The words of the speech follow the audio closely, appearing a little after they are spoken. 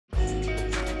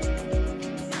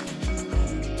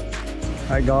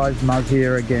Hey guys, Muzz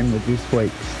here again with this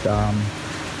week's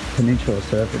Peninsula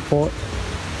Surf Report.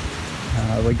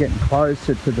 We're getting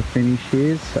closer to the finish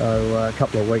here, so a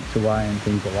couple of weeks away and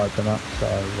things will open up, so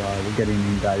we're getting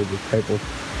inundated with people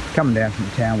coming down from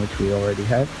town, which we already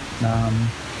have.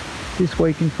 This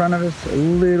week in front of us, a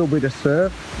little bit of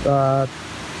surf.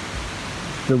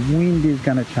 The wind is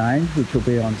going to change, which will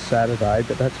be on Saturday,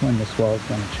 but that's when the swell's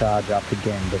going to charge up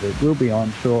again, but it will be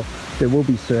onshore. There will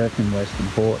be surf in Western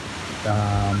Port.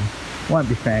 Won't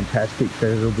be fantastic, but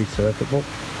it'll be surfable,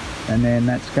 and then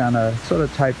that's going to sort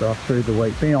of taper off through the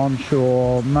week, be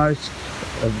onshore most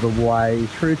of the way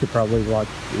through to probably like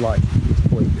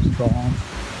this week is strong.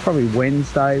 Probably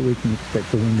Wednesday we can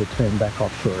expect the wind to turn back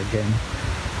offshore again,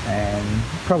 and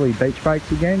probably beach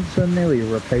breaks again, so nearly a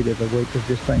repeat of the week we've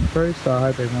just been through. So I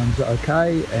hope everyone's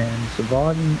okay and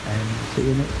surviving, and see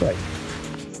you next week.